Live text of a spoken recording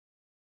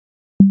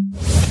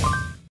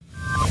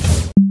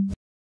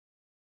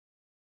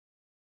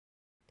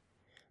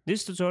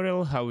This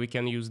tutorial how we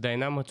can use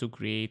Dynamo to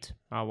create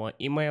our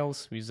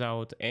emails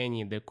without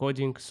any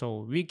decoding.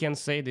 So we can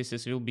say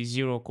this will be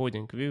zero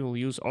coding. We will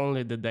use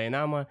only the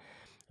Dynamo.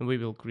 We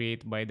will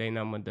create by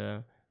Dynamo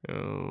the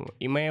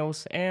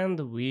emails, and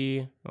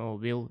we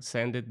will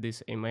send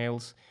these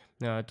emails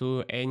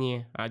to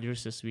any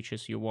addresses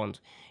which you want.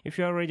 If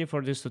you are ready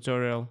for this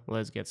tutorial,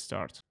 let's get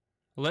started.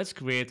 Let's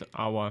create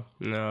our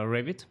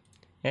Revit,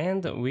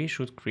 and we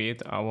should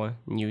create our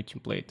new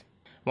template.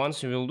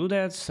 Once we will do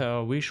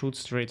that, we should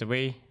straight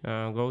away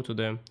go to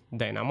the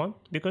Dynamo,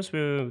 because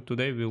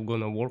today we're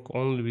gonna work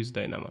only with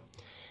Dynamo.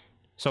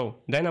 So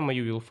Dynamo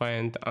you will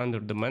find under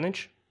the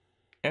Manage,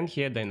 and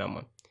here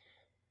Dynamo.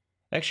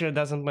 Actually, it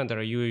doesn't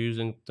matter you are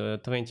using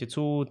the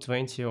 22,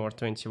 20 or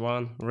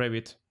 21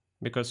 Revit,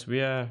 because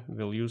we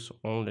will use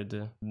only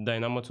the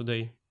Dynamo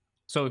today.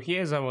 So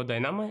here's our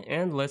Dynamo,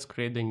 and let's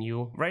create a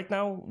new. Right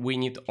now we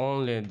need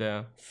only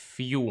the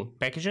few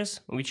packages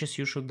which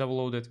you should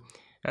download it.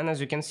 And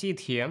as you can see it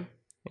here,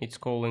 it's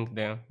calling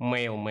the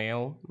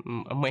mailman.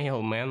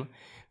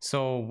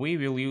 So we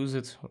will use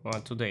it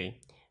today.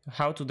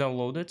 How to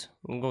download it?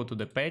 Go to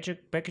the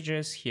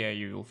packages. Here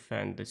you will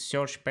find the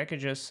search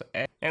packages,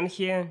 and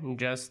here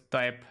just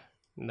type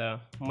the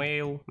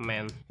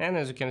mailman, and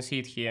as you can see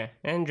it here,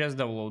 and just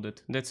download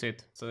it. That's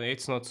it. So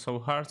it's not so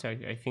hard.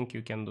 I think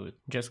you can do it.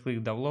 Just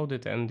click download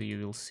it, and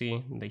you will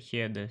see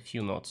here the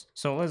few notes.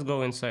 So let's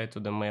go inside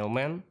to the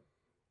mailman,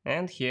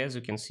 and here as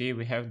you can see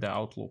we have the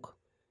Outlook.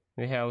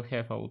 We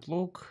have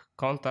Outlook,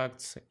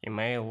 contacts,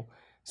 email.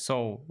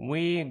 So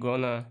we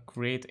gonna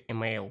create a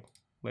mail.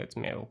 Let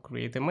me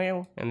create a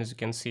mail, and as you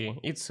can see,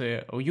 it's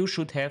you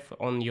should have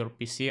on your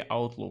PC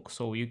Outlook,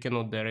 so you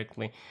cannot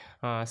directly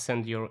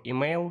send your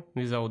email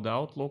without the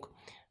Outlook,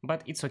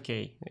 but it's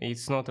okay.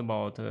 It's not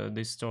about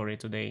this story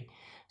today.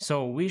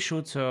 So we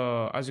should,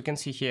 as you can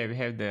see here, we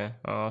have the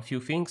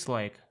few things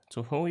like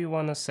to who you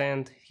wanna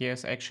send.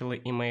 Here's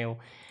actually email,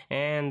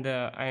 and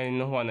I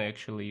don't wanna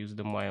actually use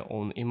my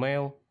own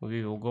email.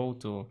 We will go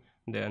to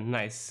the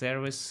nice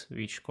service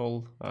which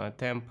called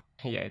Temp.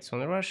 Yeah, it's on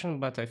Russian,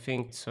 but I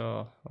think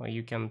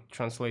you can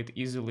translate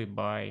easily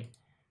by,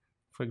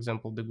 for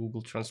example, the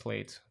Google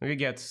Translate. We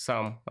get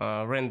some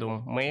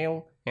random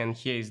mail, and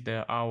here is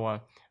our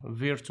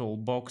virtual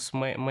box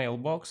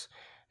mailbox.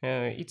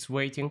 It's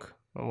waiting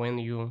when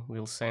you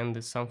will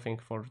send something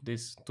for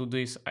this to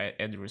this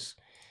address.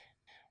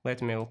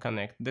 Let me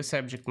connect the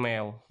subject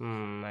mail.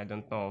 I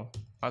don't know.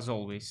 As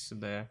always,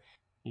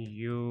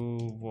 you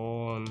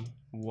won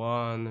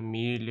 $1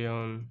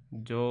 million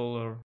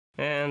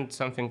and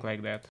something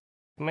like that.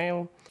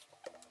 Mail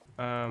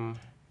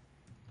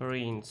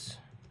prints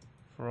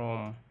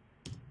from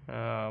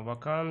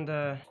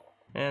Wakanda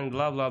and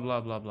blah blah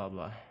blah blah blah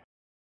blah.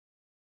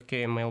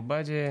 Okay, mail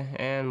body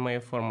and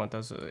mail format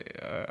as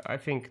I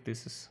think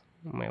this is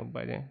mail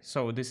body.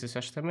 So this is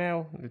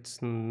HTML.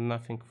 It's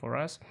nothing for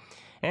us,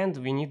 and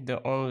we need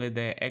only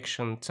the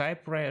action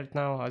type right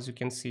now. As you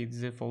can see, it's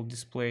default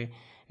display,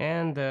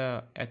 and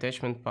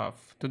attachment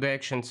path. To the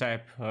action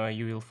type,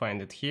 you will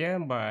find it here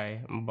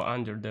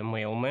under the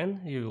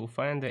mailman. You will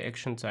find the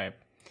action type.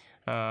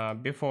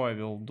 Before I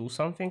will do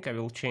something, I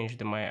will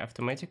change my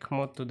automatic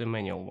mode to the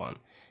manual one,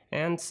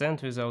 and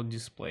send without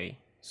display.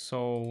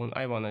 So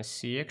I wanna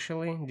see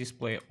actually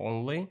display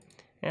only,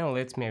 and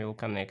I will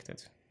connect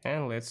it,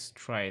 and let's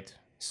try it.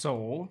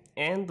 So,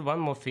 and one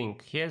more thing,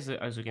 here's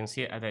as you can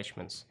see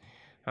attachments.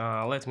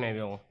 I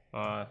will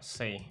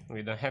say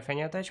we don't have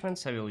any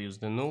attachments. I will use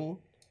the null,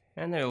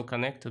 and I will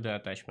connect to the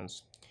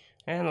attachments,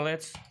 and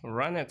let's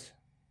run it.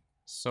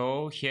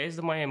 So here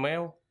is my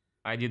email.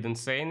 I didn't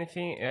say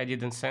anything, I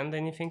didn't send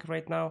anything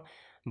right now,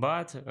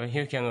 but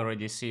you can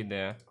already see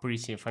the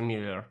pretty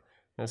familiar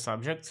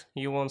subject,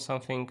 you want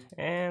something,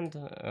 and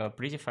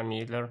pretty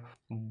familiar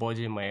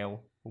body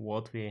mail,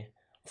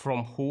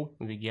 from who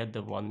we get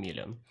the 1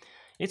 million.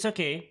 It's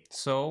okay,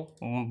 so,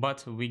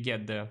 but we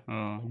get the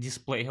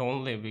display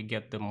only, we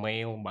get the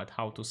mail, but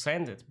how to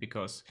send it,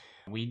 because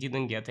we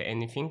didn't get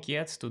anything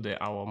yet to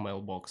our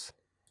mailbox.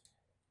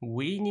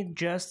 We need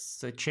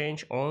just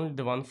change only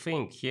the one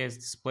thing. Here's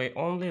display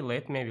only.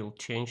 I will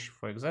change,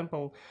 for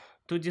example,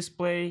 to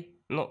display.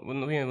 No,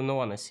 we don't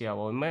wanna see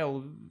our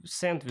email.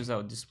 Send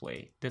without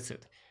display. That's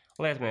it.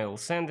 I will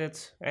send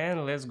it,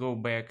 and let's go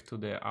back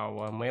to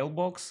our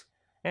mailbox,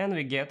 and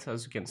we get,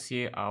 as you can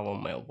see,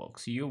 our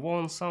mailbox. You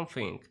want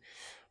something.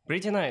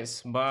 Pretty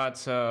nice, but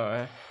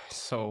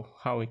so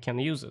how we can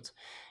use it?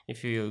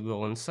 If you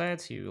go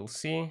inside, you will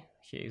see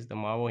here is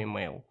our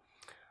email.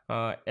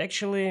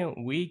 Actually,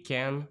 we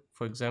can,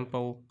 for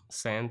example,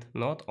 send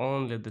not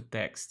only the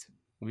text,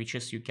 which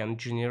you can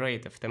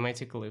generate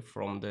automatically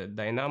from the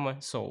Dynamo,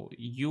 so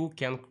you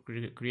can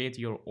create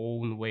your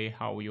own way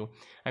how you,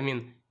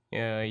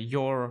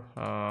 your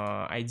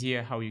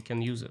idea how you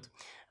can use it.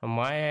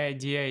 My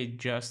idea is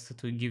just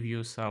to give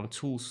you some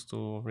tools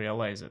to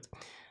realize it.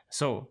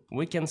 So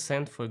we can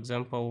send, for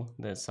example,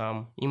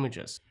 some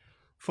images.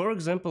 For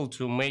example,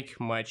 to make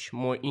much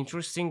more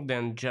interesting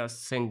than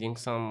just sending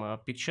some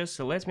pictures,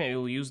 let me I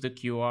will use the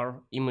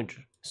QR image.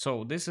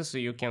 So this is,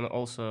 you can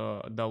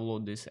also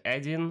download this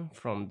add-in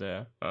from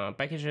the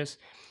packages,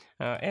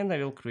 and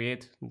I will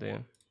create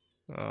the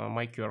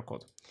my QR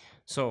code.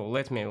 So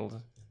let me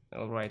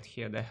I'll write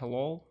here the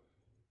hello,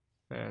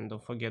 and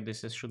don't forget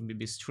this should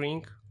be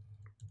string,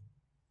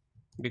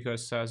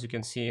 because as you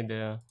can see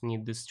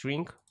need the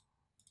string.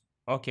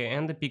 Okay,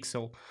 and the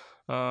pixel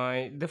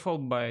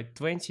default by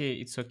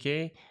 20, it's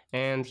okay.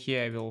 And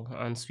here I will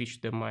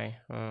unswitch my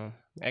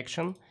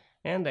action,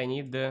 and I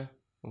need the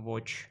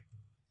watch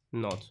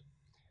node.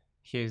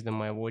 Here is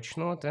my watch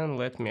node, and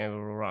let me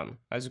run.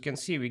 As you can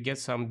see, we get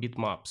some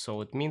bitmap,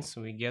 so it means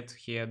we get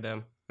here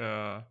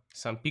the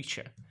some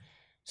picture.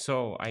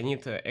 So I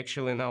need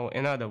actually now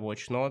another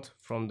watch node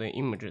from the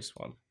images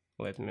one.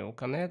 Let me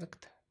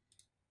connect,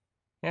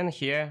 and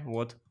here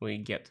what we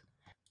get.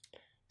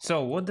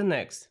 So what the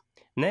next?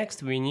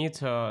 Next we need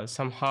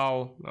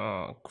somehow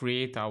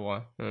create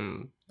our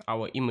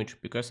image,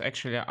 because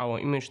actually our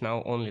image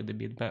now only the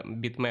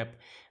bitmap.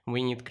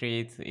 We need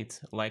create it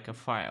like a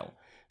file.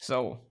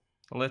 So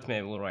let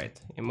me will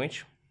write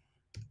image,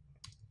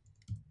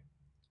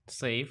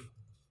 save,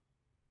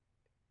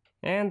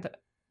 and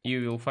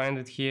you will find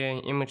it here,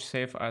 image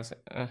save as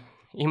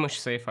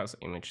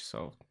image.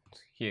 So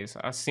here's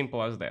as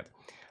simple as that.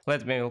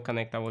 Let me will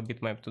connect our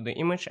bitmap to the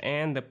image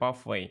and the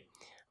pathway.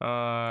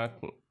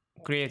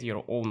 Create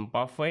your own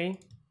pathway,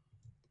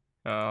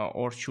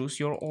 or choose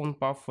your own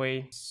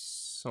pathway.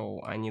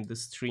 So I need the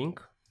string.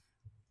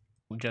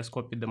 Just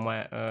copy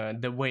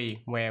the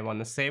way where I want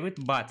to save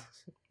it, but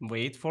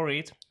wait for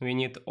it. We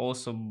need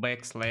also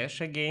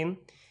backslash again,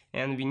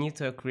 and we need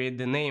to create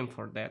the name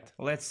for that.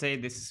 Let's say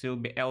this will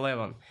be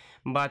 11,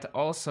 but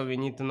also we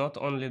need not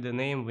only the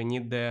name, we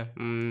need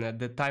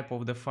the type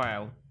of the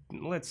file.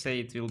 Let's say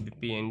it will be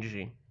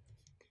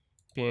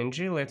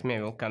PNG. Let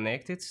me will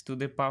connect it to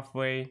the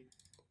pathway.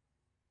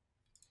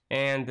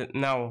 And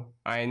now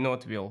I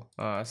not will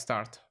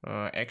start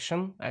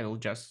action. I will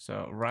just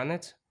run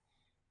it.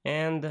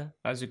 And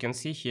as you can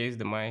see, here is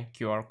my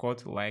QR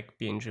code like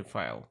PNG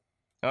file.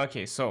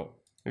 Okay, so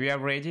we are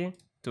ready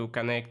to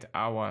connect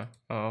our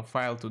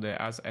file to the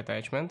as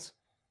attachments.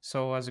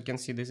 So as you can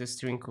see, this is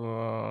string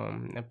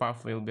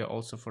path will be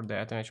also for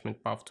the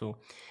attachment path too.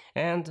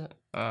 And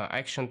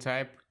action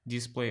type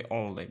display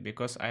only,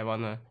 because I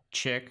wanna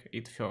check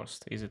it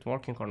first. Is it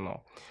working or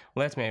no?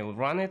 Let me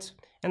run it.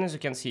 And as you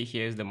can see,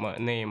 here is the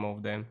name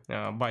of the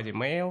body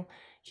mail.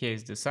 Here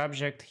is the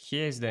subject.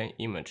 Here is the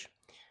image.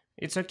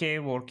 It's okay,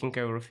 working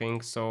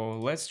everything. So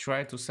let's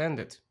try to send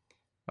it.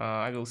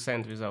 I will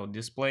send without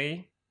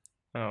display.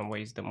 Where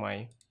is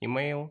my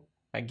email?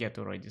 I get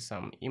already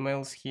some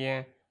emails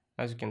here.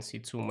 As you can see,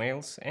 2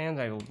 mails, and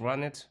I will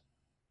run it.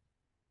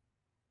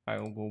 I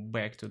will go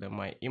back to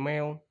my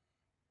email.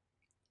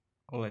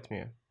 Let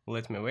me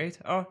wait.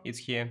 Oh, it's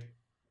here.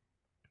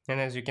 And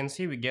as you can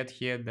see, we get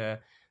here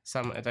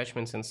some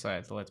attachments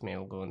inside. Let me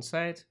go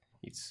inside.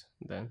 It's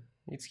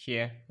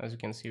here. As you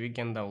can see, we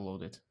can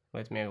download it.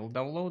 Let me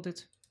download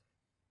it.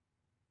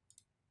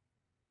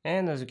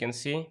 And as you can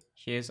see,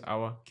 here's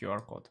our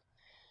QR code.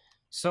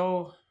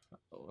 So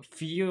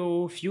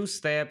few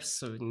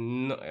steps.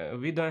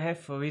 We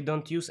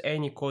don't use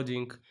any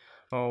coding.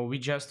 We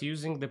just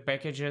using the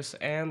packages,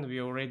 and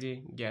we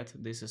already get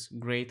this is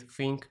great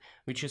thing,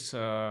 which is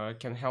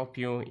can help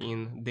you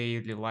in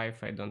daily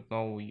life. I don't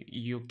know,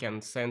 you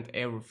can send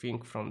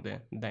everything from the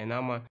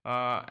Dynamo.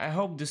 I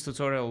hope this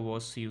tutorial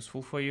was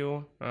useful for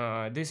you.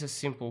 This is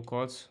simple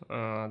code,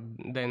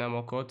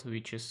 Dynamo code,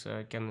 which is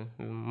can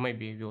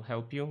maybe will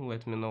help you.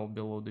 Let me know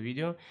below the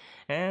video.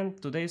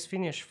 And today is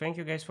finished. Thank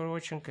you guys for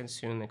watching, and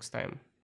see you next time.